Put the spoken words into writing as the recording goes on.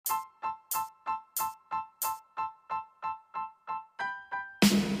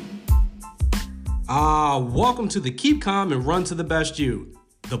Welcome to the Keep Calm and Run to the Best You,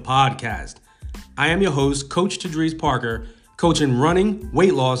 the podcast. I am your host, Coach Tadrees Parker, coaching running,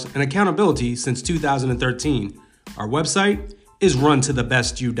 weight loss, and accountability since 2013. Our website is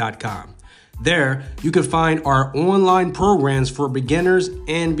runtothebestyou.com. There, you can find our online programs for beginners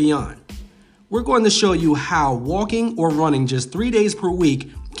and beyond. We're going to show you how walking or running just 3 days per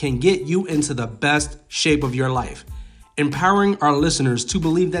week can get you into the best shape of your life, empowering our listeners to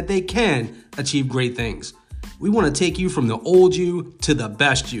believe that they can achieve great things. We want to take you from the old you to the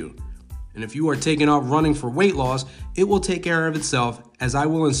best you. And if you are taking up running for weight loss, it will take care of itself, as I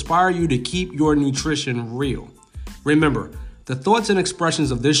will inspire you to keep your nutrition real. Remember, the thoughts and expressions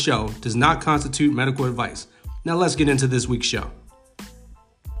of this show does not constitute medical advice. Now let's get into this week's show.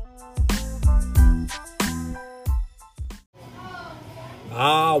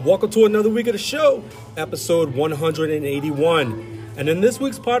 Welcome to another week of the show, episode 181. And in this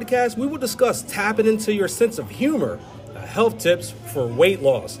week's podcast, we will discuss tapping into your sense of humor, health tips for weight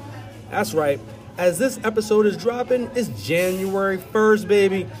loss. That's right. As this episode is dropping, it's January 1st,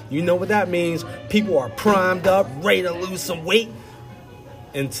 baby. You know what that means. People are primed up, ready to lose some weight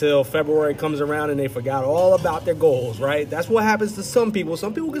until February comes around and they forgot all about their goals, right? That's what happens to some people.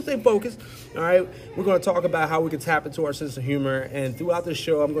 Some people can stay focused, all right? We're going to talk about how we can tap into our sense of humor. And throughout the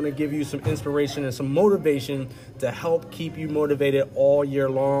show, I'm going to give you some inspiration and some motivation to help keep you motivated all year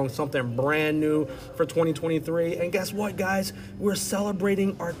long. Something brand new for 2023. And guess what, guys? We're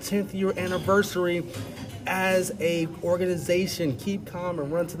celebrating our 10th year anniversary as a organization. Keep Calm and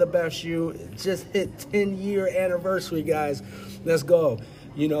Run to the Best You. It just hit 10-year anniversary, guys. Let's go.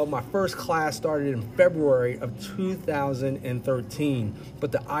 You know, my first class started in February of 2013,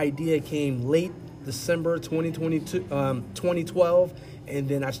 but the idea came late December 2012, and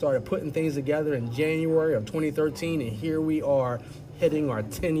then I started putting things together in January of 2013, and here we are hitting our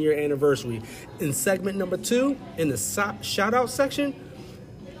 10-year anniversary. In segment number 2, in the shout-out section,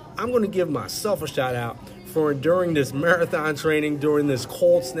 I'm going to give myself a shout-out for enduring this marathon training during this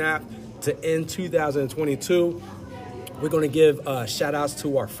cold snap to end 2022. We're going to give shout-outs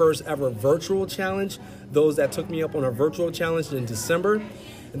to our first ever virtual challenge, those that took me up on our virtual challenge in December.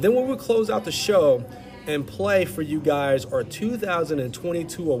 And then we will close out the show and play for you guys our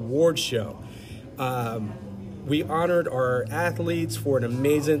 2022 award show. We honored our athletes for an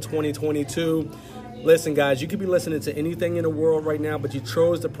amazing 2022. Listen, guys, you could be listening to anything in the world right now, but you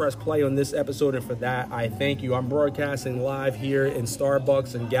chose to press play on this episode, and for that, I thank you. I'm broadcasting live here in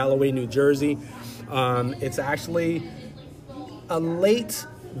Starbucks in Galloway, New Jersey. It's actually a late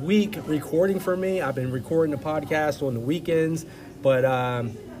week recording for me. I've been recording the podcast on the weekends, but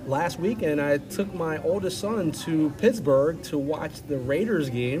last weekend I took my oldest son to Pittsburgh to watch the Raiders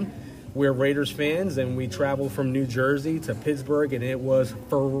game. We're Raiders fans, and we traveled from New Jersey to Pittsburgh, and it was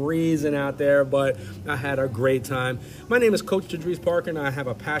freezing out there, but I had a great time. My name is Coach Tadrees Parker, and I have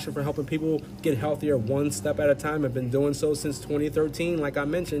a passion for helping people get healthier one step at a time. I've been doing so since 2013. Like I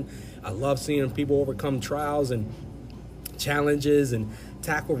mentioned, I love seeing people overcome trials and challenges and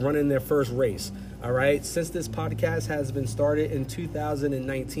tackle running their first race. All right. Since this podcast has been started in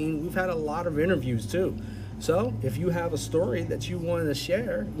 2019, we've had a lot of interviews too. So if you have a story that you want to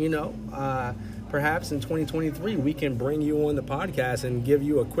share, perhaps in 2023, we can bring you on the podcast and give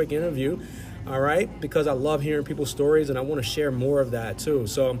you a quick interview. All right. Because I love hearing people's stories, and I want to share more of that too.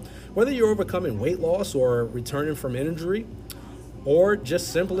 So whether you're overcoming weight loss or returning from injury, or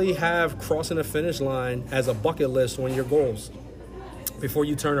just simply have crossing the finish line as a bucket list on your goals before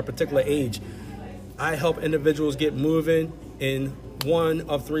you turn a particular age, I help individuals get moving in one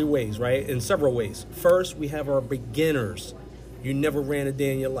of 3 ways, right? In several ways. First, we have our beginners. You never ran a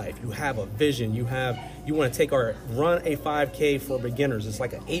day in your life. You have a vision. You want to run a 5K for beginners. It's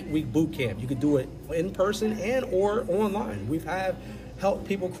like an 8-week boot camp. You could do it in person and or online. We've helped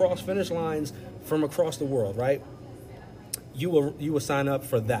people cross finish lines from across the world, right? You will sign up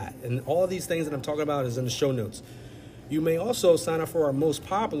for that. And all of these things that I'm talking about is in the show notes. You may also sign up for our most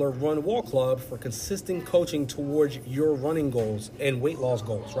popular Run Walk Club for consistent coaching towards your running goals and weight loss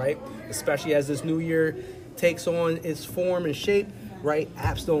goals, right? Especially as this new year takes on its form and shape, right?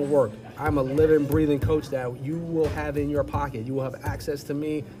 Apps don't work. I'm a living, breathing coach that you will have in your pocket. You will have access to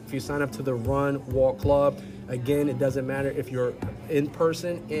me if you sign up to the Run Walk Club. Again, it doesn't matter if you're in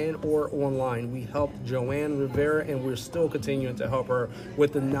person and or online. We helped Joanne Rivera, and we're still continuing to help her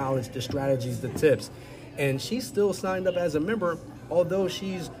with the knowledge, the strategies, the tips. And she's still signed up as a member, although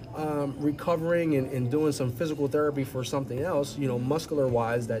she's recovering and doing some physical therapy for something else,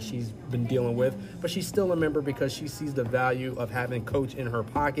 muscular-wise that she's been dealing with. But she's still a member because she sees the value of having a coach in her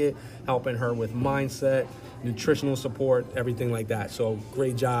pocket, helping her with mindset, nutritional support, everything like that. So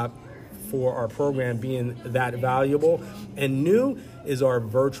great job. for our program being that valuable. And new is our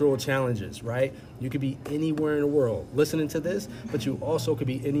virtual challenges, right? You could be anywhere in the world listening to this, but you also could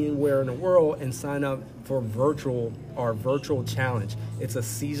be anywhere in the world and sign up for our virtual challenge. It's a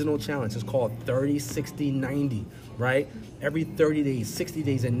seasonal challenge. It's called 30, 60, 90, right? Every 30 days, 60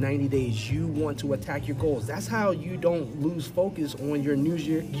 days, and 90 days, you want to attack your goals. That's how you don't lose focus on your New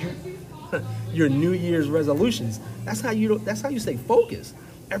Year's resolutions. That's how you stay focused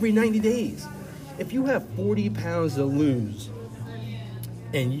every 90 days. If you have 40 pounds to lose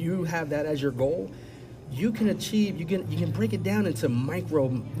and you have that as your goal, you can break it down into micro,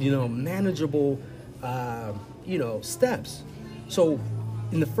 manageable, steps. So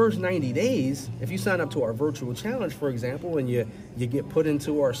in the first 90 days, if you sign up to our virtual challenge, for example, and you get put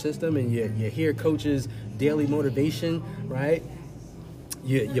into our system and you hear coaches' daily motivation, right?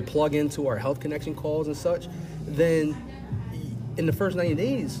 You plug into our health connection calls and such, then in the first 90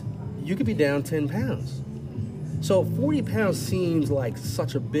 days, you could be down 10 pounds. So 40 pounds seems like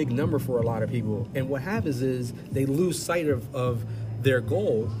such a big number for a lot of people. And what happens is they lose sight of their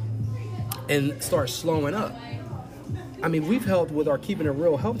goal and start slowing up. I mean, we've helped with our Keeping It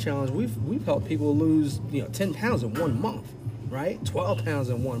Real Health Challenge. We've helped people lose 10 pounds in 1 month, right? 12 pounds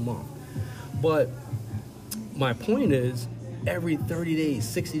in 1 month. But my point is, every 30 days,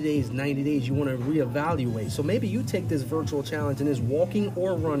 60 days, 90 days, you want to reevaluate. So maybe you take this virtual challenge and it's walking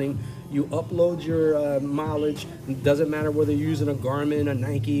or running. You upload your mileage. It doesn't matter whether you're using a Garmin, a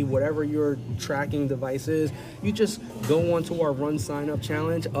Nike, whatever your tracking device is. You just go onto our run sign up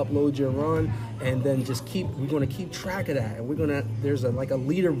challenge, upload your run, and then we're going to keep track of that. And there's a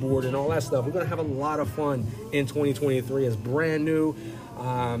leaderboard and all that stuff. We're going to have a lot of fun in 2023. It's brand new.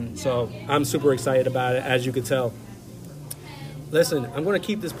 So I'm super excited about it, as you can tell. Listen, I'm going to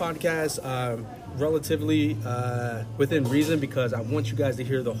keep this podcast relatively within reason because I want you guys to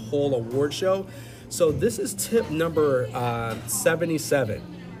hear the whole award show. So this is tip number 77.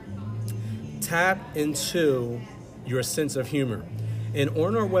 Tap into your sense of humor. And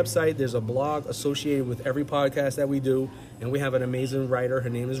on our website, there's a blog associated with every podcast that we do. And we have an amazing writer. Her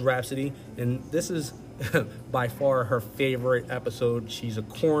name is Rhapsody. And this is by far her favorite episode. She's a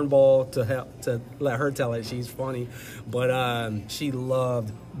cornball, to let her tell it. She's funny. But she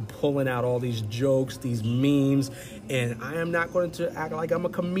loved pulling out all these jokes, these memes. And I am not going to act like I'm a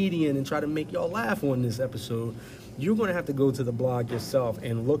comedian and try to make y'all laugh on this episode. You're going to have to go to the blog yourself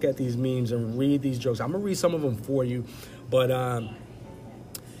and look at these memes and read these jokes. I'm going to read some of them for you. But I'm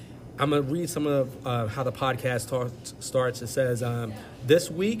going to read some of how the podcast starts. It says,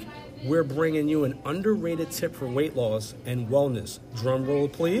 this week, we're bringing you an underrated tip for weight loss and wellness. Drum roll,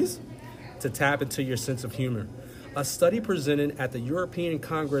 please, to tap into your sense of humor. A study presented at the European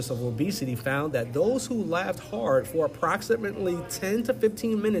Congress of Obesity found that those who laughed hard for approximately 10 to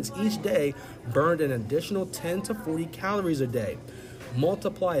 15 minutes each day burned an additional 10 to 40 calories a day.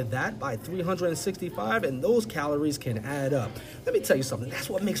 Multiply that by 365 and those calories can add up. Let me tell you something. That's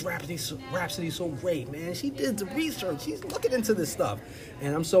what makes Rhapsody so great, man. She did the research. She's looking into this stuff.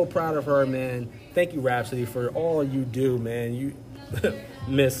 And I'm so proud of her, man. Thank you, Rhapsody, for all you do, man. You,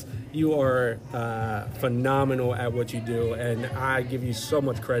 Miss, you are phenomenal at what you do. And I give you so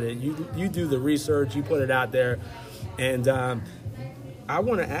much credit. You do the research. You put it out there. And I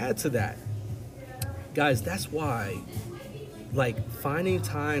want to add to that. Guys, that's why... finding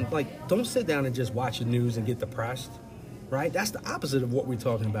time, don't sit down and just watch the news and get depressed, right? That's the opposite of what we're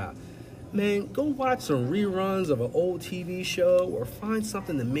talking about. Man, go watch some reruns of an old TV show or find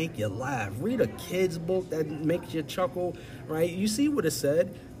something to make you laugh. Read a kid's book that makes you chuckle, right? You see what it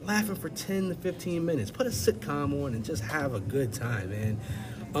said? Laughing for 10 to 15 minutes. Put a sitcom on and just have a good time,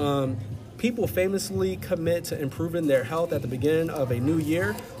 man. People famously commit to improving their health at the beginning of a new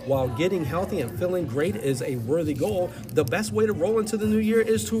year. While getting healthy and feeling great is a worthy goal, the best way to roll into the new year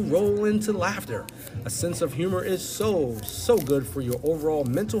is to roll into laughter. A sense of humor is so good for your overall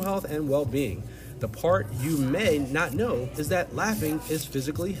mental health and well-being. The part you may not know is that laughing is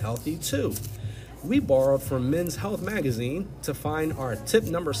physically healthy too. We borrowed from Men's Health magazine to find our tip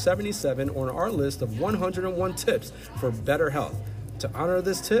number 77 on our list of 101 tips for better health. To honor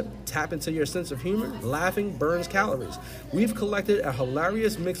this tip, tap into your sense of humor. Laughing burns calories. We've collected a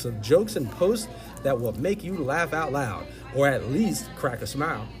hilarious mix of jokes and posts that will make you laugh out loud, or at least crack a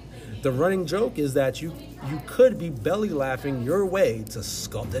smile. The running joke is that you could be belly laughing your way to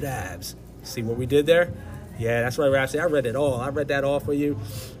sculpted abs. See what we did there? Yeah, that's right, Rhapsody. I read it all. I read that all for you.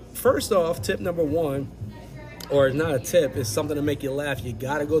 First off, tip number 1, or it's not a tip, it's something to make you laugh. You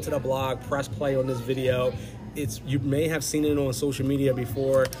got to go to the blog, press play on this video. You may have seen it on social media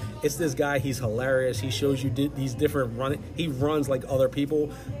before. It's this guy. He's hilarious. He shows you these different he runs like other people.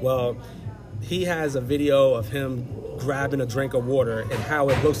 Well, he has a video of him grabbing a drink of water and how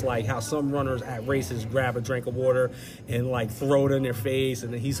it looks like how some runners at races grab a drink of water and like throw it in their face,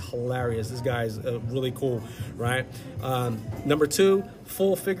 and he's hilarious. This guy's really cool, right? Number 2,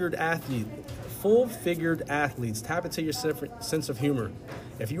 full-figured athletes tap into your sense of humor.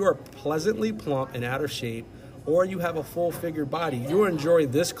 If you are pleasantly plump and out of shape, or you have a full-figured body, you'll enjoy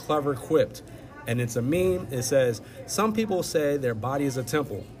this clever quip. And it's a meme. It says, "Some people say their body is a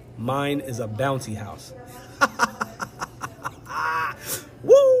temple. Mine is a bouncy house."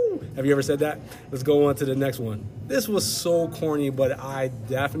 Woo! Have you ever said that? Let's go on to the next one. This was so corny, but I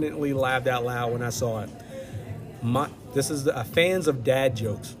definitely laughed out loud when I saw it. This is fans of dad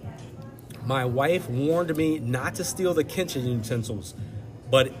jokes. "My wife warned me not to steal the kitchen utensils,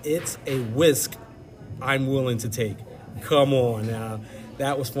 but it's a risk I'm willing to take." Come on now.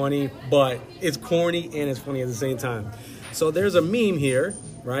 That was funny, but it's corny and it's funny at the same time. So there's a meme here,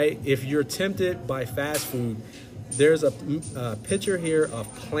 right? If you're tempted by fast food, there's a picture here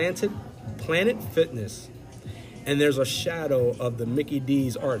of Planet Fitness, and there's a shadow of the Mickey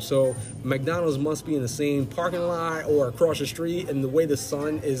D's art. So McDonald's must be in the same parking lot or across the street, and the way the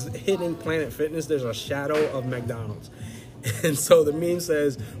sun is hitting Planet Fitness, there's a shadow of McDonald's. And so the meme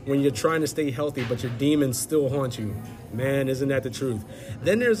says, when you're trying to stay healthy, but your demons still haunt you. Man, isn't that the truth?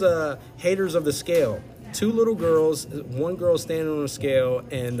 Then there's haters of the scale. 2 little girls, one girl standing on a scale,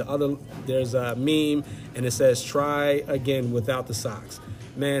 and the other, there's a meme, and it says, "Try again without the socks."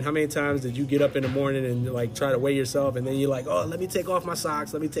 Man, how many times did you get up in the morning and like try to weigh yourself, and then you're like, "Oh, let me take off my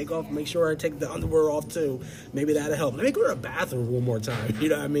socks. Let me make sure I take the underwear off too. Maybe that'll help. Let me go to the bathroom one more time." You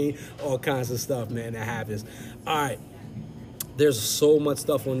know what I mean? All kinds of stuff, man, that happens. All right. There's so much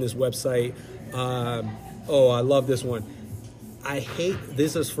stuff on this website. I love this one.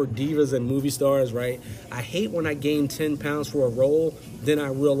 This is for divas and movie stars, right? I hate when I gain 10 pounds for a role, then I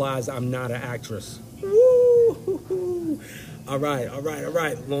realize I'm not an actress. Woo! All right.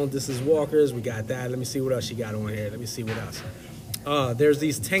 Long distance walkers, we got that. Let me see what else you got on here. Let me see what else. There's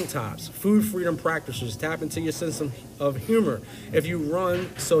these tank tops. Food freedom practitioners tap into your sense of humor. If you run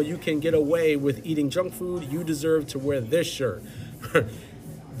so you can get away with eating junk food, you deserve to wear this shirt.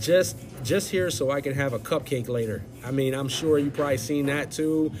 just here so I can have a cupcake later. I mean, I'm sure you probably seen that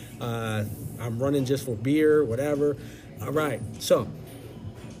too. I'm running just for beer, whatever. All right, so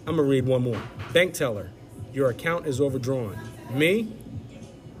I'm gonna read one more. Bank teller, your account is overdrawn. Me?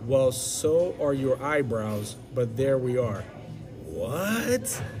 Well, so are your eyebrows, but there we are.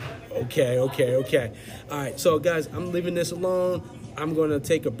 What? Okay. All right, so guys, I'm leaving this alone. I'm going to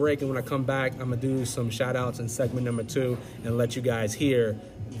take a break, and when I come back, I'm going to do some shout-outs in segment number 2 and let you guys hear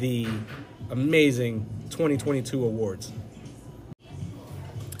the amazing 2022 awards.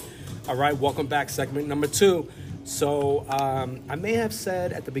 All right, welcome back, segment number 2. So I may have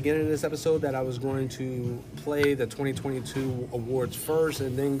said at the beginning of this episode that I was going to play the 2022 awards first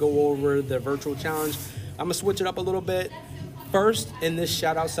and then go over the virtual challenge. I'm going to switch it up a little bit. First, in this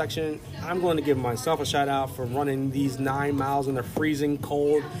shout-out section, I'm going to give myself a shout-out for running these 9 miles in the freezing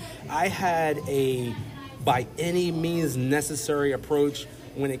cold. I had a by any means necessary approach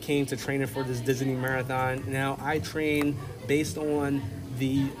when it came to training for this Disney Marathon. Now, I train based on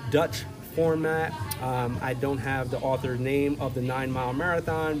the Dutch format. I don't have the author's name of the 9-mile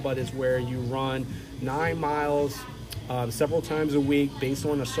marathon, but it's where you run 9 miles several times a week based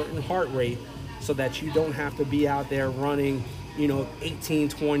on a certain heart rate so that you don't have to be out there running 18,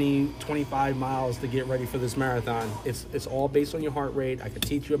 20, 25 miles to get ready for this marathon. It's all based on your heart rate. I could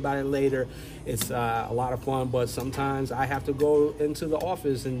teach you about it later. It's a lot of fun, but sometimes I have to go into the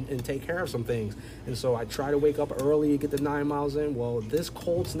office and take care of some things. And so I try to wake up early, get the 9 miles in. Well, this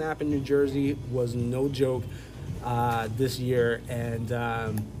cold snap in New Jersey was no joke this year. And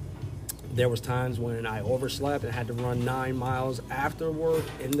there was times when I overslept and had to run 9 miles after work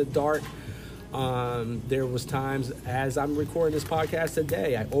in the dark. There was times, as I'm recording this podcast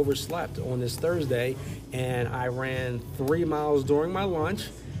today, I overslept on this Thursday and I ran 3 miles during my lunch.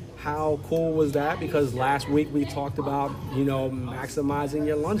 How cool was that? Because last week we talked about, maximizing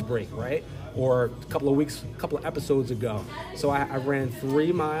your lunch break, right? Or a couple of episodes ago. So I ran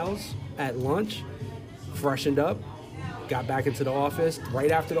 3 miles at lunch, freshened up, got back into the office.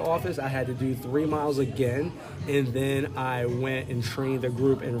 Right after the office, I had to do 3 miles again. And then I went and trained a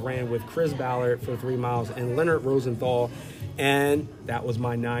group and ran with Chris Ballard for 3 miles and Leonard Rosenthal. And that was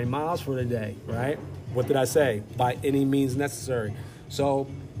my 9 miles for the day, right? What did I say? By any means necessary. So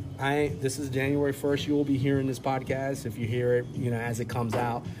this is January 1st. You will be hearing this podcast if you hear it, as it comes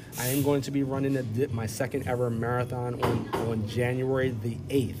out. I am going to be running my second ever marathon on January the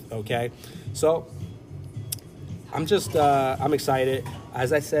 8th, okay? So I'm excited.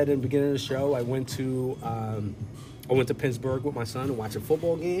 As I said in the beginning of the show, I went to Pittsburgh with my son to watch a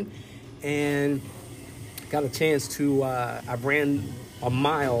football game, and got a chance to. I ran a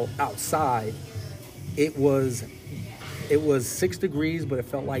mile outside. It was 6 degrees, but it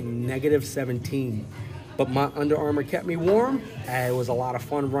felt like negative 17. But my Under Armour kept me warm. It was a lot of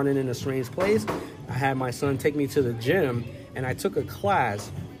fun running in a strange place. I had my son take me to the gym, and I took a class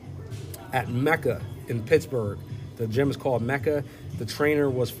at Mecca in Pittsburgh. The gym is called Mecca. The trainer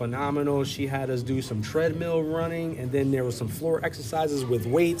was phenomenal. She had us do some treadmill running, and then there was some floor exercises with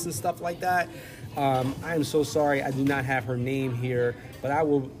weights and stuff like that. I am so sorry I do not have her name here, but I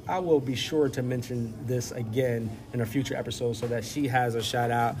will be sure to mention this again in a future episode so that she has a shout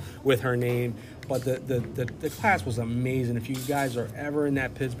out with her name. But the class was amazing. If you guys are ever in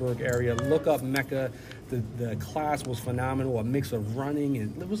that Pittsburgh area, look up Mecca. The class was phenomenal, a mix of running,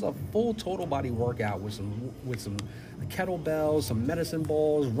 and it was a full total body workout with some kettlebells, some medicine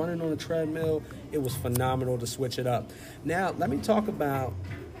balls, running on a treadmill. It was phenomenal to switch it up. Now, let me talk about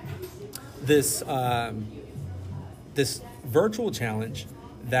this virtual challenge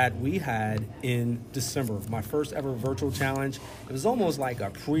that we had in December. My first ever virtual challenge. It was almost like a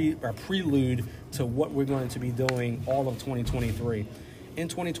prelude to what we're going to be doing all of 2023. In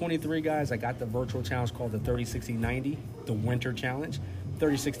 2023, guys, I got the virtual challenge called the 30-60-90, the winter challenge,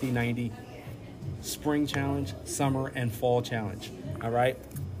 30-60-90, spring challenge, summer, and fall challenge. All right.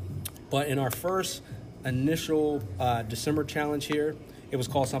 But in our first initial December challenge here, it was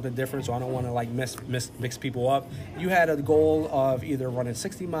called something different, so I don't want to like mix people up. You had a goal of either running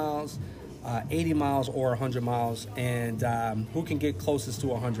 60 miles, 80 miles, or 100 miles, and who can get closest to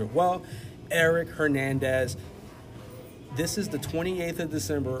 100? Well, Eric Hernandez. This is the 28th of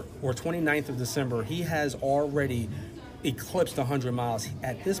December or 29th of December. He has already eclipsed 100 miles.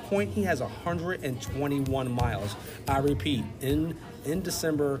 At this point, he has 121 miles. I repeat, in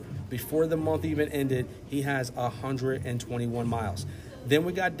December, before the month even ended, he has 121 miles. Then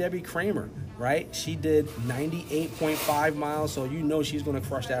we got Debbie Kramer, right? She did 98.5 miles, so you know she's going to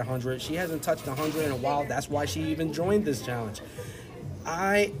crush that 100. She hasn't touched 100 in a while. That's why she even joined this challenge.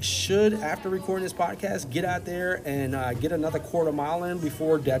 I should, after recording this podcast, get out there and get another quarter mile in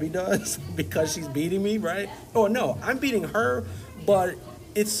before Debbie does because she's beating me, right? Oh, no, I'm beating her, but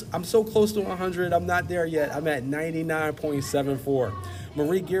I'm so close to 100. I'm not there yet. I'm at 99.74.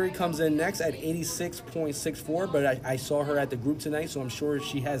 Marie Geary comes in next at 86.64, but I saw her at the group tonight, so I'm sure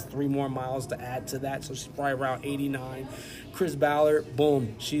she has 3 more miles to add to that, so she's probably around 89. Chris Ballard,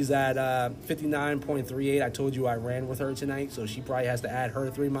 boom, she's at 59.38. I told you I ran with her tonight, so she probably has to add her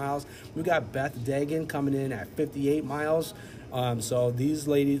 3 miles. We got Beth Dagan coming in at 58 miles. So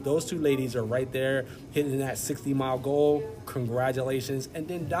those two ladies are right there hitting that 60-mile goal. Congratulations. And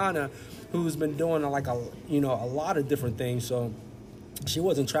then Donna, who's been doing a lot of different things. So she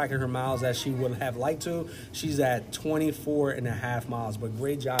wasn't tracking her miles as she would have liked to. She's at 24.5 miles. But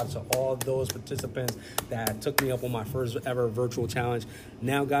great job to all those participants that took me up on my first ever virtual challenge.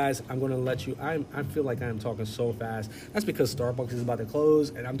 Now, guys, I'm going to let you. I feel like I'm talking so fast. That's because Starbucks is about to close,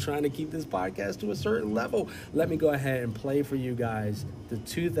 and I'm trying to keep this podcast to a certain level. Let me go ahead and play for you guys the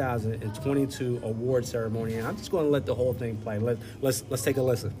 2022 award ceremony, and I'm just going to let the whole thing play. Let's take a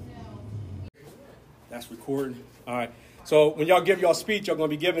listen. That's recording. All right. So when y'all give y'all speech, y'all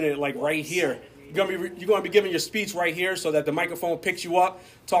going to be giving it like right here. You're going to be giving your speech right here so that the microphone picks you up.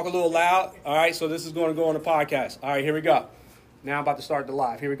 Talk a little loud. All right, so this is going to go on the podcast. All right, here we go. Now I'm about to start the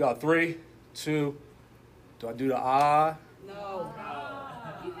live. Here we go. 3, 2. Do I do the ah? No.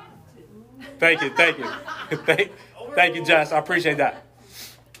 Thank you. Thank you, Jess. I appreciate that.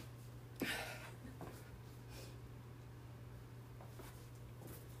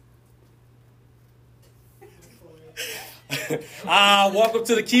 Welcome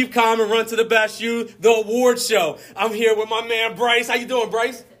to the Keep Calm and Run to the Best You, the award show. I'm here with my man Bryce. How you doing,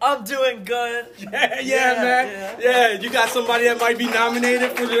 Bryce? I'm doing good. Yeah, man. Yeah, you got somebody that might be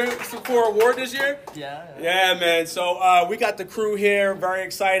nominated for award this year? Yeah, man. So we got the crew here, very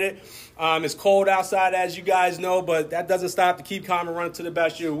excited. It's cold outside, as you guys know, but that doesn't stop the Keep Calm and Run to the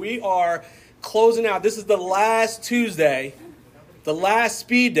Best You. We are closing out. This is the last Tuesday, the last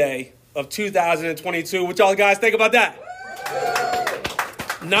speed day of 2022. What y'all guys think about that?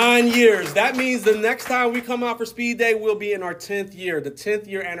 9 years. That means the next time we come out for Speed Day, we'll be in our 10th year, the 10th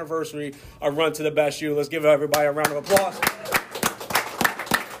year anniversary of Run to the Best You. Let's give everybody a round of applause.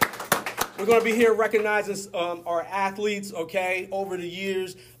 We're going to be here recognizing our athletes, okay, over the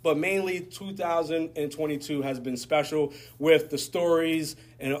years, but mainly 2022 has been special with the stories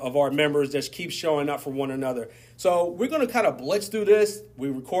of our members that keep showing up for one another. So we're going to kind of blitz through this.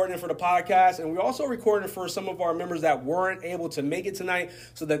 We're recording it for the podcast, and we're also recording it for some of our members that weren't able to make it tonight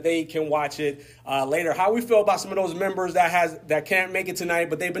so that they can watch it later. How we feel about some of those members that can't make it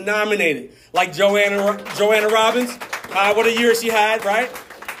tonight, but they've been nominated, like Joanna Robbins. What a year she had, right?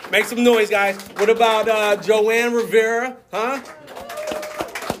 Make some noise, guys. What about Joanne Rivera? Huh?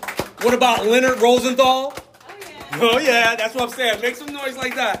 What about Leonard Rosenthal? Oh, yeah, that's what I'm saying. Make some noise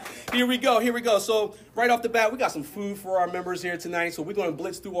like that. Here we go. So right off the bat, we got some food for our members here tonight. So we're going to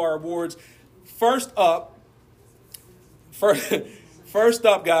blitz through our awards. First up,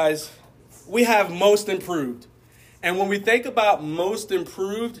 guys, we have Most Improved. And when we think about Most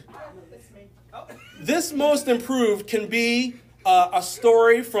Improved, this Most Improved can be a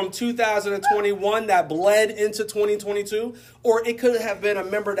story from 2021 that bled into 2022, or it could have been a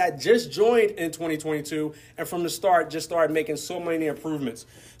member that just joined in 2022 and from the start just started making so many improvements.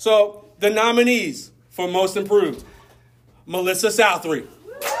 So the nominees for Most Improved: Melissa Southry.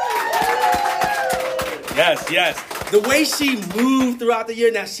 Yes. The way she moved throughout the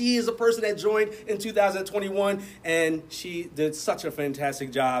year. Now, she is a person that joined in 2021, and she did such a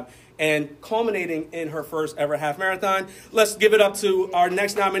fantastic job. And culminating in her first ever half marathon. Let's give it up to our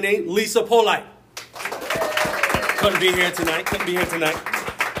next nominee, Lisa Polite. Couldn't be here tonight.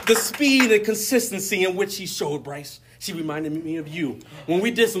 The speed and consistency in which she showed, Bryce. She reminded me of you. When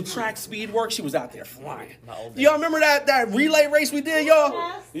we did some track speed work, she was out there flying. Y'all remember that relay race we did,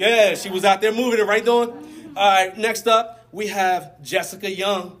 y'all? Yeah, she was out there moving it, right, Dawn? All right, next up, we have Jessica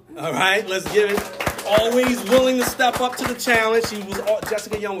Young. All right, let's give it. Always willing to step up to the challenge.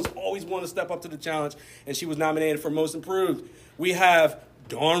 Jessica Young was always willing to step up to the challenge, and she was nominated for Most Improved. We have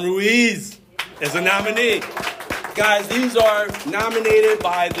Dawn Ruiz as a nominee. Guys, these are nominated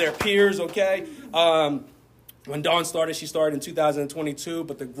by their peers, okay? When Dawn started, she started in 2022,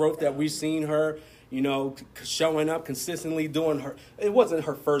 but the growth that we've seen her, showing up consistently, doing her, it wasn't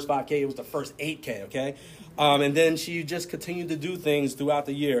her first 5K, it was the first 8K, okay? And then she just continued to do things throughout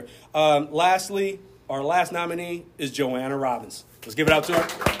the year. Lastly, our last nominee is Joanna Robbins. Let's give it up to her.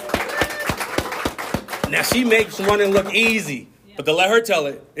 Now, she makes running look easy, but to let her tell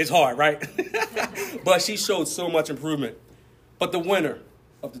it, it's hard, right? But she showed so much improvement. But the winner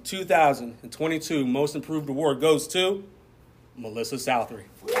of the 2022 Most Improved Award goes to Melissa Southry.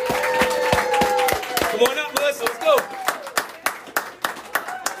 Come on up, Melissa. Let's go.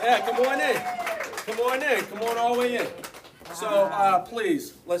 Yeah, come on in. Come on all the way in. So,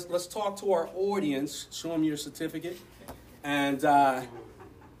 please, let's talk to our audience. Show them your certificate. And a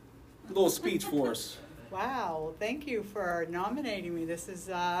little speech for us. Wow. Thank you for nominating me. This is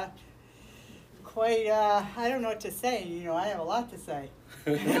quite, I don't know what to say. I have a lot to say.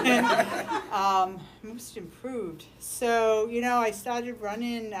 Most Improved. So, I started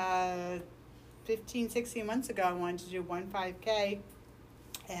running 15, 16 months ago. I wanted to do 5K.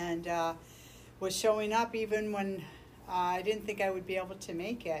 And was showing up even when I didn't think I would be able to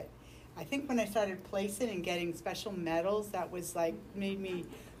make it. I think when I started placing and getting special medals, that was made me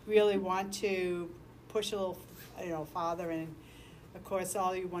really want to push a little, farther. And of course,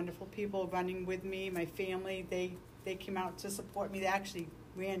 all you wonderful people running with me, my family, they came out to support me. They actually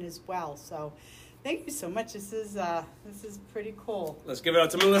ran as well. So thank you so much. This is pretty cool. Let's give it up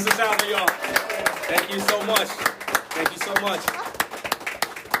to Melissa Southry, y'all. Thank you so much.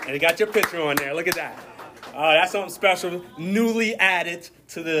 And you got your picture on there. Look at that. That's something special, newly added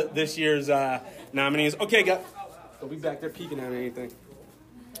to this year's nominees. Okay, guys. Don't be back there peeking at anything.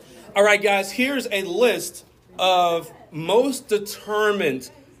 All right, guys. Here's a list of most determined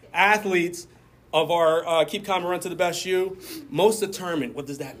athletes of our Keep Calm and Run to the Best You. Most determined. What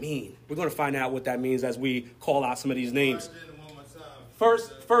does that mean? We're going to find out what that means as we call out some of these names.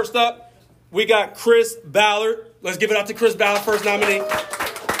 First up, we got Chris Ballard. Let's give it up to Chris Ballard, first nominee.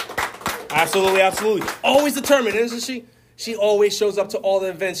 Absolutely. Always determined, isn't she? She always shows up to all the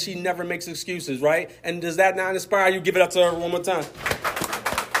events. She never makes excuses, right? And does that not inspire you? Give it up to her one more time.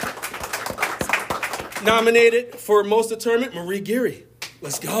 Nominated for Most Determined, Marie Geary.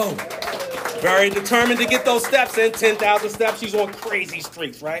 Let's go. Very determined to get those steps in. 10,000 steps. She's on crazy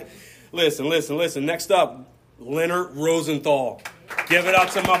streaks, right? Listen. Next up, Leonard Rosenthal. Give it up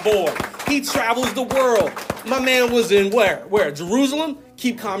to my boy. He travels the world. My man was in where? Jerusalem?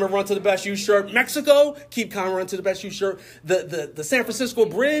 Keep Calm and Run to the Best You shirt. Mexico? Keep Calm and Run to the Best You shirt. The San Francisco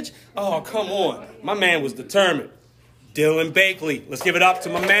Bridge? Oh, come on. My man was determined. Dylan Bakley. Let's give it up to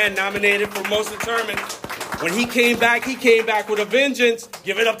my man nominated for Most Determined. When he came back with a vengeance.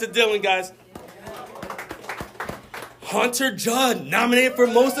 Give it up to Dylan, guys. Hunter Judd, nominated for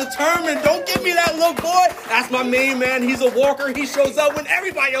most determined. Don't give me that look, boy. That's my main man. He's a walker. He shows up when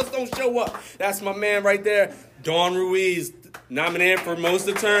everybody else don't show up. That's my man right there. Dawn Ruiz, nominated for most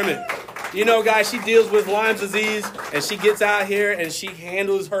determined. You know, guys, she deals with Lyme disease, and she gets out here and she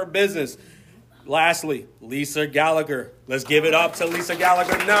handles her business. Lastly, Lisa Gallagher. Let's give it up to Lisa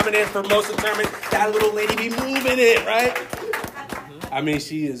Gallagher, nominated for most determined. That little lady be moving it, right? I mean,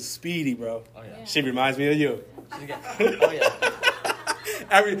 she is speedy, bro. Oh, yeah. She reminds me of you. Oh,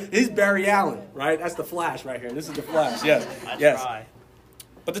 yeah. He's Barry Allen, right? That's the Flash right here. This is the Flash. Yes. I Yes. try.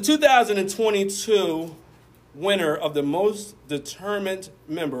 But the 2022 winner of the most determined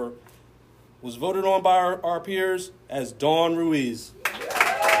member was voted on by our peers as Dawn Ruiz. Come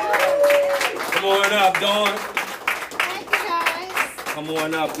on up, Dawn. Thank you, guys. Come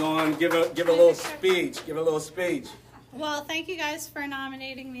on up, Dawn. Give a little speech. Give a little speech. Well, thank you guys for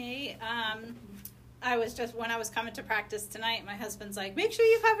nominating me. When I was coming to practice tonight, my husband's like, make sure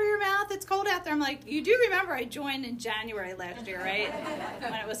you cover your mouth. It's cold out there. I'm like, you do remember I joined in January last year, right?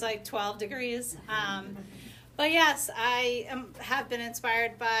 When it was like 12 degrees. But yes, I have been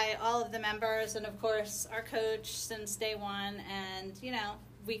inspired by all of the members and, of course, our coach since day one. And, you know,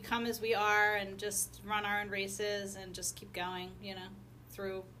 we come as we are and just run our own races and just keep going, you know,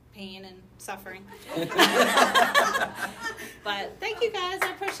 through pain and suffering. But thank you guys.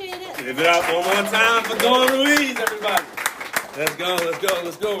 I appreciate it. Give it up one more time for Dawn Ruiz, everybody. Let's go, let's go,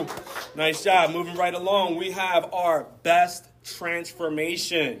 let's go. Nice job. Moving right along, we have our best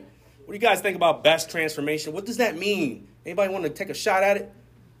transformation. What do you guys think about best transformation? What does that mean? Anybody want to take a shot at it?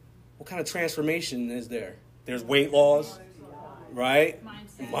 What kind of transformation is there? There's weight loss, right?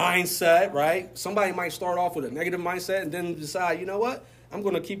 Mindset, right? Somebody might start off with a negative mindset and then decide, you know what? I'm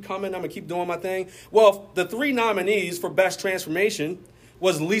going to keep coming. I'm going to keep doing my thing. Well, the three nominees for Best Transformation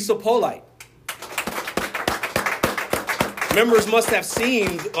was Lisa Polite. Members must have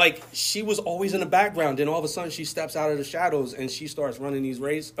seen, like, she was always in the background. And all of a sudden, she steps out of the shadows and she starts running these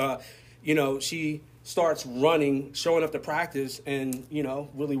races. She starts running, showing up to practice and,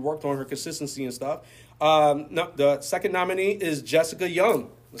 really worked on her consistency and stuff. The second nominee is Jessica Young.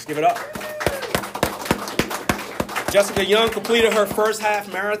 Let's give it up. Jessica Young completed her first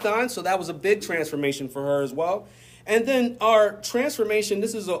half marathon, so that was a big transformation for her as well. And then our transformation,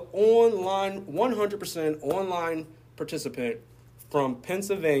 this is an online, 100% online participant from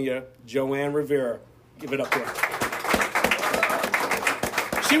Pennsylvania, Joanne Rivera. Give it up to her.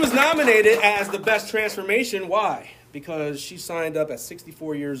 She was nominated as the best transformation. Why? Because she signed up at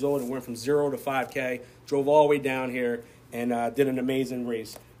 64 years old and went from 0 to 5K, drove all the way down here, and did an amazing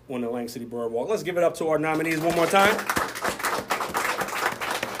race on the Lang City Boardwalk. Let's give it up to our nominees one more time.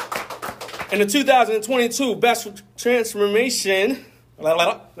 In the 2022 Best Transformation,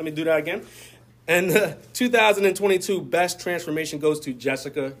 let me do that again. And the 2022 Best Transformation goes to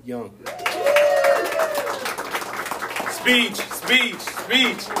Jessica Young. Speech.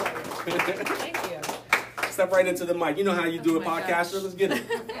 Thank you. Step right into the mic. You know how you do a Oh my podcaster. gosh. Let's get it.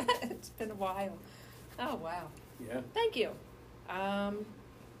 It's been a while. Oh, wow. Yeah. Thank you. I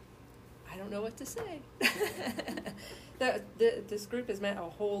don't know what to say. This group has meant a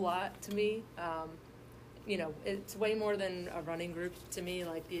whole lot to me. It's way more than a running group to me.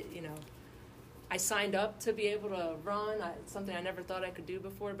 I signed up to be able to run. It's something I never thought I could do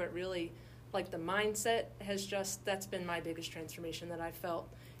before, but really, the mindset that's been my biggest transformation that I felt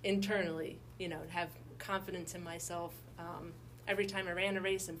internally, have confidence in myself. Every time I ran a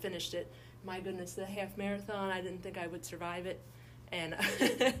race and finished it, my goodness, the half marathon, I didn't think I would survive it. And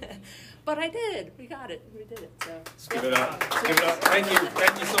but I did. We got it. We did it. So Let's give it up. Give it up. Thank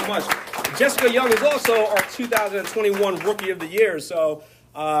you so much. Jessica Young is also our 2021 Rookie of the Year. So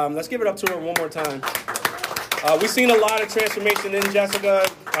let's give it up to her one more time. We've seen a lot of transformation in Jessica,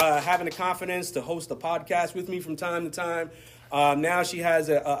 having the confidence to host a podcast with me from time to time. Now she has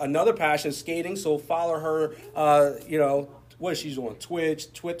another passion, skating. So follow her. What she's on?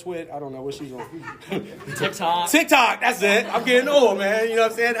 Twitch, Twit. I don't know what she's on. TikTok. That's it. I'm getting old, man. You know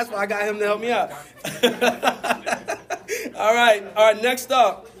what I'm saying? That's why I got him to help me out. All right. Next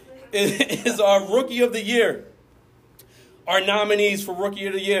up is our Rookie of the Year. Our nominees for Rookie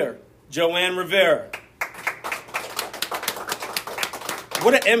of the Year: Joanne Rivera.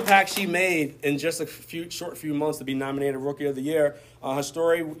 What an impact she made in just a short few months to be nominated Rookie of the Year. Her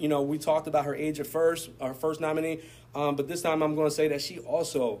story, we talked about her age at first, our first nominee. But this time I'm going to say that she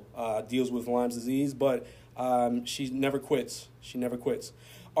also deals with Lyme disease, but she never quits. She never quits.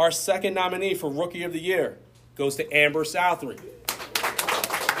 Our second nominee for Rookie of the Year goes to Amber Southry.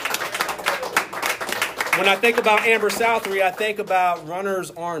 When I think about Amber Southry, I think about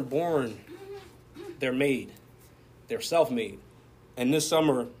runners aren't born. They're made. They're self-made. And this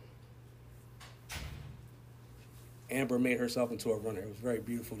summer, Amber made herself into a runner. It was very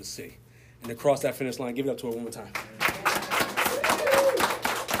beautiful to see. And to cross that finish line, give it up to her one more time.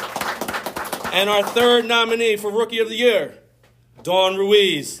 And our third nominee for Rookie of the Year, Dawn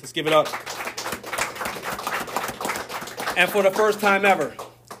Ruiz. Let's give it up. And for the first time ever,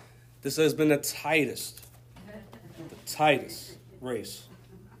 this has been the tightest race.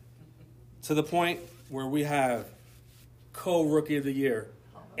 To the point where we have co-Rookie of the Year,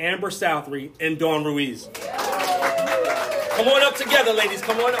 Amber Southry and Dawn Ruiz. Come on up together, ladies.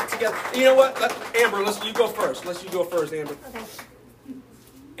 Come on up together. You know what? Amber, you go first. Let's you go first, Amber. Okay.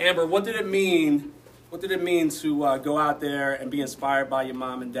 Amber, what did it mean? What did it mean to go out there and be inspired by your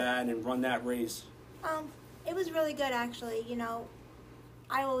mom and dad and run that race? It was really good, actually. You know,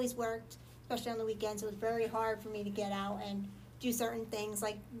 I always worked, especially on the weekends. It was very hard for me to get out and do certain things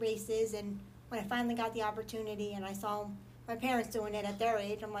like races. And when I finally got the opportunity and I saw my parents doing it at their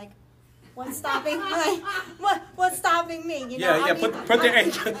age, I'm like, what's stopping? What's stopping me? You know, yeah. Put their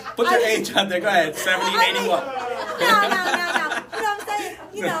age out there. Go ahead. 70, 81. No. You know what I'm saying?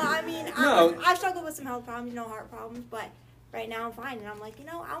 You know, I mean, No. I've struggled with some health problems, heart problems, but right now I'm fine. And I'm like,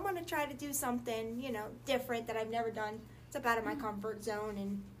 I want to try to do something, different that I've never done. Step out of my comfort zone.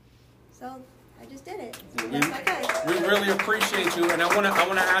 And so I just did it. That's my case. We really appreciate you. And I want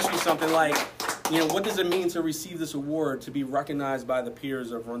to ask you something like, what does it mean to receive this award, to be recognized by the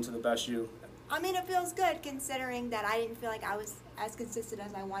peers of Run to the Best You? I mean, it feels good considering that I didn't feel like I was as consistent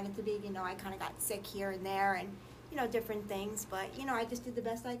as I wanted to be. I kind of got sick here and there and, different things. But, I just did the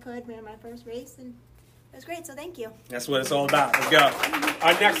best I could, ran my first race, and it was great. So thank you. That's what it's all about. Let's go.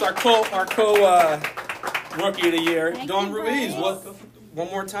 Our co Rookie of the Year, Dawn Ruiz. One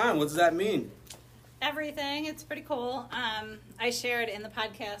more time, what does that mean? Everything. It's pretty cool. I shared in the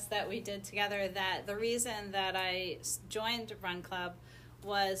podcast that we did together that the reason that I joined Run Club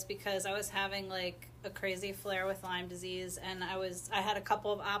was because I was having like a crazy flare with Lyme disease, and I had a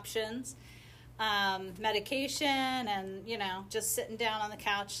couple of options, medication and just sitting down on the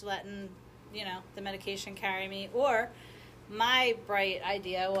couch letting the medication carry me, or my bright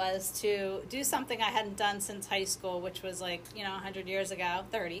idea was to do something I hadn't done since high school, which was 100 years ago,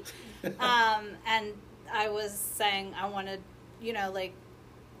 30. And I was saying I wanted,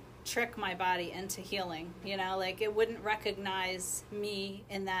 trick my body into healing, it wouldn't recognize me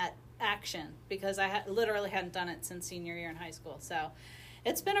in that action because I literally hadn't done it since senior year in high school. So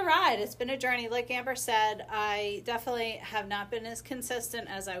it's been a ride. It's been a journey. Like Amber said, I definitely have not been as consistent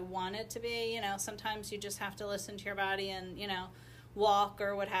as I wanted to be. Sometimes you just have to listen to your body and, walk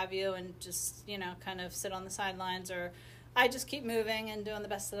or what have you and just, kind of sit on the sidelines, or I just keep moving and doing the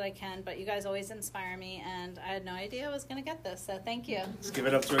best that I can. But you guys always inspire me, and I had no idea I was going to get this. So thank you. Let's give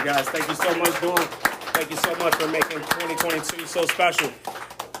it up to her, guys. Thank you so much, Dawn. Thank you so much for making 2022 so special.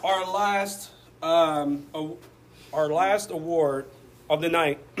 Our last award of the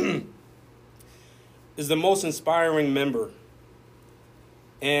night is the most inspiring member.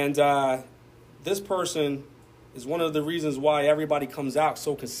 And this person is one of the reasons why everybody comes out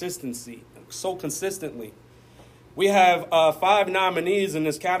so consistently. We have 5 nominees in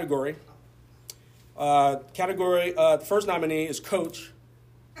this category. The first nominee is Coach.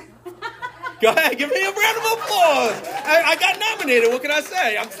 Go ahead, give me a round of applause. I got nominated. What can I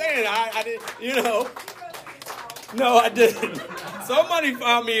say? I'm saying I didn't, No, I didn't. Somebody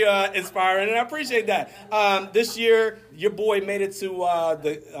found me inspiring, and I appreciate that. This year, your boy made it to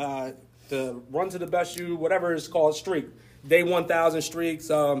the Run to the Best You, whatever it's called, streak. Day 1,000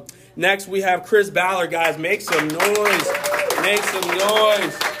 streaks. Next, we have Chris Ballard, guys. Make some noise. Make some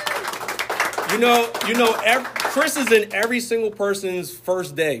noise. Chris is in every single person's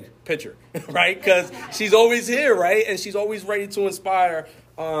first day picture, right? Because she's always here, right? And she's always ready to inspire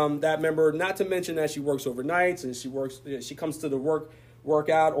that member. Not to mention that she works overnights and she comes to the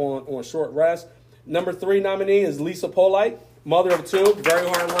workout on short rest. Number 3 nominee is Lisa Polite, mother of 2, very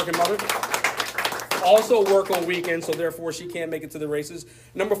hard-working mother. Also work on weekends, so therefore she can't make it to the races.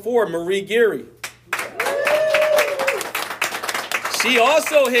 Number 4, Marie Geary. She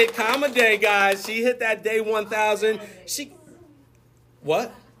also hit Comma Day, guys. She hit that day 1,000.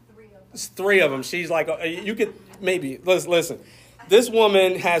 What? It's 3 of them. She's like, you could maybe, listen. This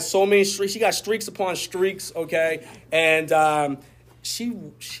woman has so many streaks. She got streaks upon streaks, okay? And she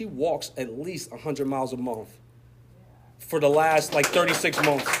walks at least 100 miles a month for the last, 36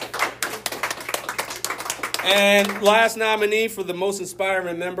 months. And last nominee for the most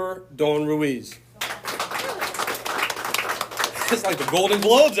inspiring member, Dawn Ruiz. It's like the Golden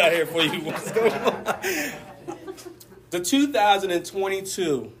Globes out here for you. What's going on? The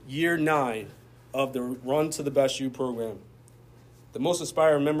 2022 year 9 of the Run to the Best You program. The most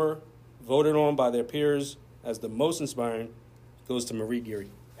inspiring member voted on by their peers as the most inspiring goes to Marie Geary.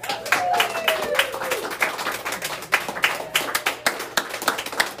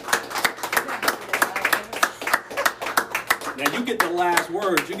 Now you get the last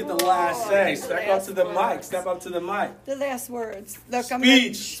words. You get the last say. Step up to the mic. Step up to the mic. The last words. Look,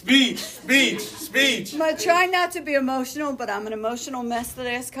 Speech. I'm gonna try not to be emotional, but I'm an emotional mess the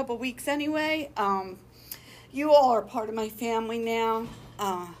last couple weeks anyway. You all are part of my family now.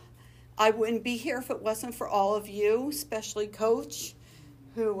 I wouldn't be here if it wasn't for all of you, especially Coach,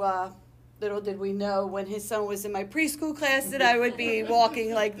 who little did we know when his son was in my preschool class that I would be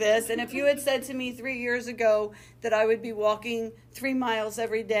walking like this. And if you had said to me 3 years ago that I would be walking 3 miles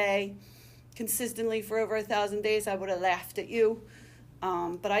every day consistently for over 1,000 days, I would have laughed at you.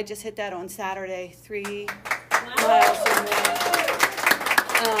 But I just hit that on Saturday, 3 miles a day.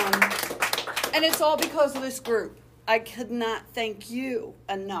 And it's all because of this group. I could not thank you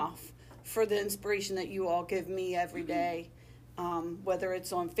enough for the inspiration that you all give me every day. Whether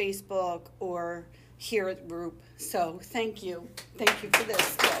it's on Facebook or here at the group. So thank you. Thank you for this.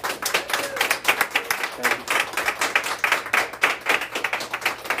 Thank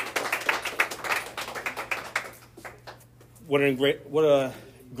you. What a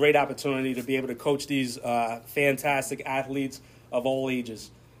great opportunity to be able to coach these fantastic athletes of all ages.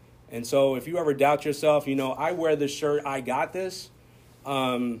 And so if you ever doubt yourself, I wear this shirt, I got this.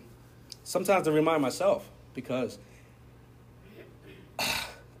 Sometimes I remind myself because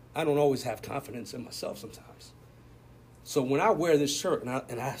I don't always have confidence in myself sometimes. So when I wear this shirt and I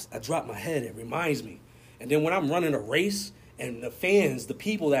drop my head, it reminds me. And then when I'm running a race and the fans, the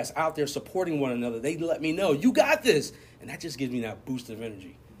people that's out there supporting one another, they let me know, you got this. And that just gives me that boost of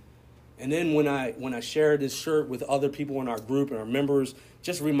energy. And then when I share this shirt with other people in our group and our members,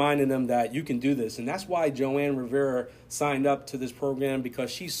 just reminding them that you can do this. And that's why Joanne Rivera signed up to this program, because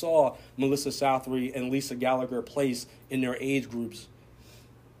she saw Melissa Southry and Lisa Gallagher place in their age groups.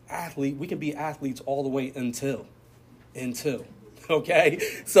 We can be athletes all the way until, okay?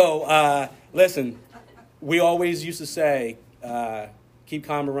 So, listen, we always used to say, keep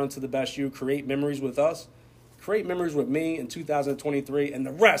calm and run to the best you, create memories with us, create memories with me in 2023 and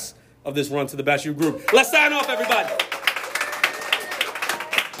the rest of this Run to the Best You group. Let's sign off, everybody.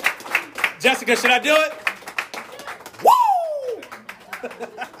 Jessica, should I do it? Woo!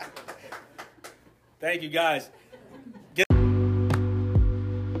 Thank you, guys.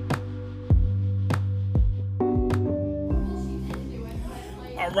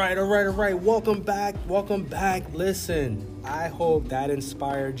 All right. Welcome back. Listen, I hope that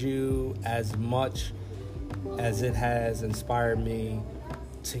inspired you as much as it has inspired me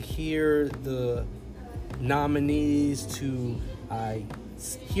to hear the nominees, to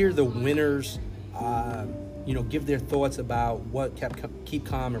hear the winners, give their thoughts about what Keep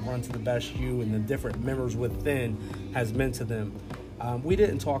Calm and Run to the Best You and the different members within has meant to them. We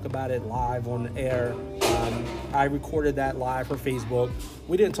didn't talk about it live on the air. I recorded that live for Facebook.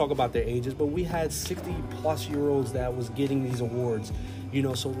 We didn't talk about their ages, but we had 60-plus-year-olds that was getting these awards.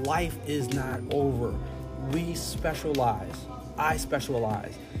 So life is not over. I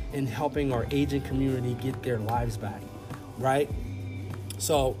specialize in helping our aging community get their lives back, right?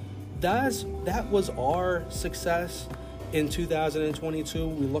 So that was our success in 2022.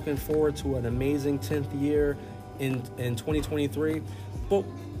 We're looking forward to an amazing 10th year in 2023. But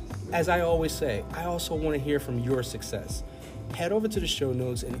as I always say, I also want to hear from your success. Head over to the show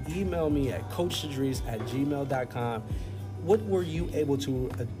notes and email me at coachshadrice@gmail.com. What were you able to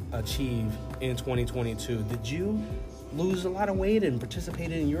achieve in 2022? Did you lose a lot of weight and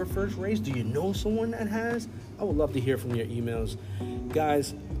participated in your first race? Do you know someone that has? I would love to hear from your emails.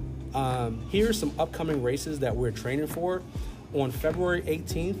 Guys, here's some upcoming races that we're training for. On February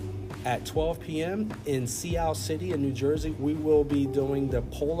 18th at 12 p.m. in Sea Isle City in New Jersey, we will be doing the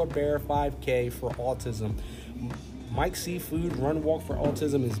Polar Bear 5K for autism. Mike Seafood Run Walk for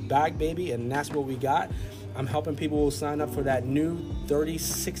Autism is back, baby, and that's what we got. I'm helping people sign up for that new 30,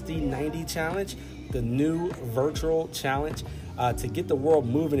 60, 90 challenge, the new virtual challenge, to get the world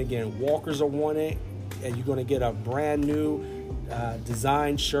moving again. Walkers are wanting, and you're going to get a brand new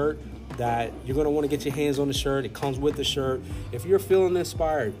design shirt that you're going to want to get your hands on the shirt. It comes with the shirt. If you're feeling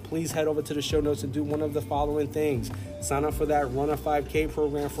inspired, please head over to the show notes and do one of the following things. Sign up for that Run a 5K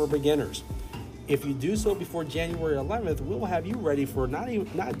program for beginners. If you do so before January 11th, we will have you ready for not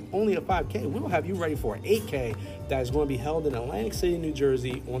only a 5K, we will have you ready for an 8K that is going to be held in Atlantic City, New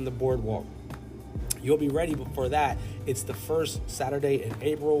Jersey on the boardwalk. You'll be ready for that. It's the first Saturday in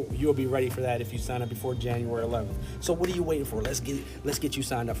April. You'll be ready for that if you sign up before January 11th. So what are you waiting for? Let's get you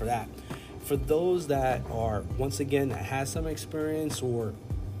signed up for that. For those that are, once again, that has some experience or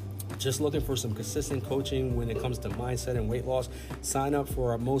just looking for some consistent coaching when it comes to mindset and weight loss, sign up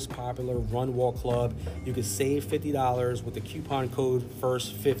for our most popular Run Walk Club. You can save $50 with the coupon code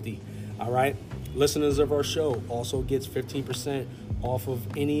FIRST50. All right. Listeners of our show also gets 15% off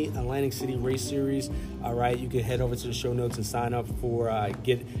of any Atlantic City race series. All right, you can head over to the show notes and sign up for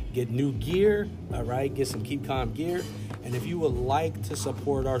get new gear. All right, get some Keep Calm gear. And if you would like to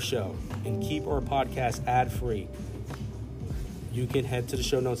support our show and keep our podcast ad-free, you can head to the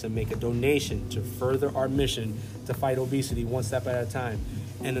show notes and make a donation to further our mission to fight obesity one step at a time.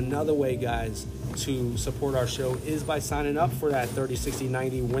 And another way, guys, to support our show is by signing up for that 30, 60,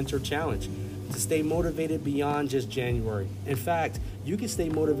 90 winter challenge to stay motivated beyond just January. In fact, you can stay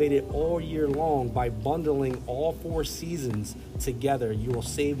motivated all year long by bundling all 4 seasons together. You will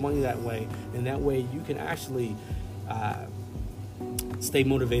save money that way, and that way you can actually stay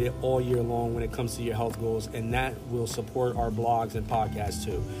motivated all year long when it comes to your health goals, and that will support our blogs and podcasts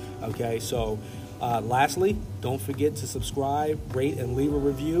too. Okay, so lastly, don't forget to subscribe, rate, and leave a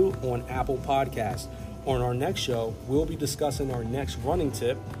review on Apple Podcasts. On our next show, we'll be discussing our next running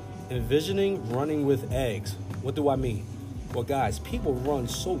tip, envisioning running with eggs. What do I mean? Well, guys, people run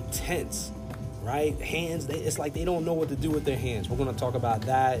so tense, right? Hands, it's like they don't know what to do with their hands. We're going to talk about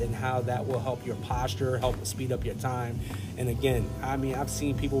that and how that will help your posture, help speed up your time. And again, I mean, I've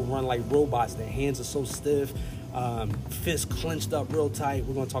seen people run like robots. Their hands are so stiff, fists clenched up real tight.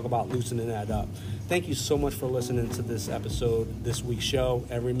 We're going to talk about loosening that up. Thank you so much for listening to this episode, this week's show.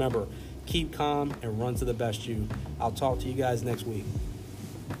 And remember, keep calm and run to the best you. I'll talk to you guys next week.